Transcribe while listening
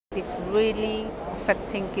It's really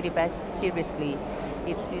affecting Kiribati seriously.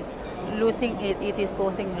 It is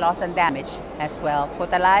causing loss and damage as well. For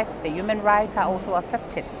the life, the human rights are also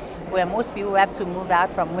affected, where most people have to move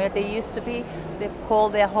out from where they used to be, they call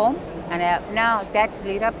their home, and now that's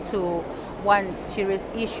led up to one serious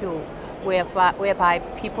issue whereby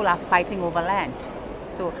people are fighting over land.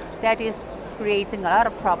 So that is creating a lot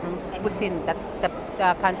of problems within the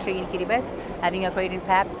country in Kiribati, having a great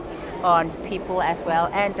impact on people as well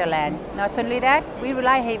and the land. Not only that, we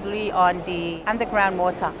rely heavily on the underground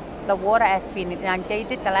water. The water has been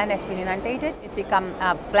inundated, the land has been inundated, it becomes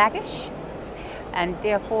blackish, and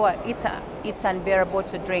therefore it's unbearable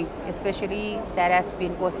to drink, especially that has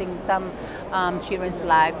been causing some children's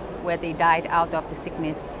life where they died out of the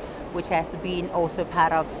sickness, which has been also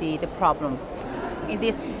part of the problem. In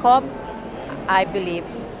this COP, I believe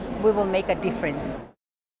we will make a difference.